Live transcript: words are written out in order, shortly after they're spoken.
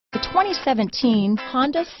2017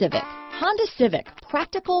 Honda Civic. Honda Civic,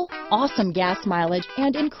 practical, awesome gas mileage,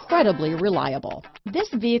 and incredibly reliable. This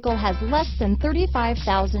vehicle has less than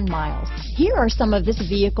 35,000 miles. Here are some of this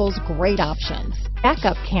vehicle's great options: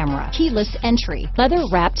 backup camera, keyless entry,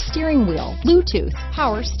 leather-wrapped steering wheel, Bluetooth,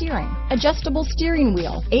 power steering, adjustable steering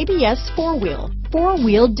wheel, ABS four-wheel,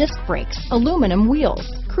 four-wheel disc brakes, aluminum wheels,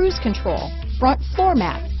 cruise control, front floor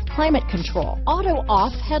mats, climate control,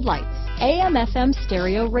 auto-off headlights, AM/FM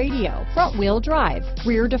stereo radio, front-wheel drive,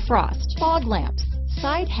 rear defrost, fog lamps,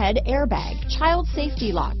 side head airbag, child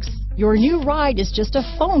safety locks. Your new ride is just a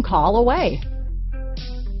phone call away.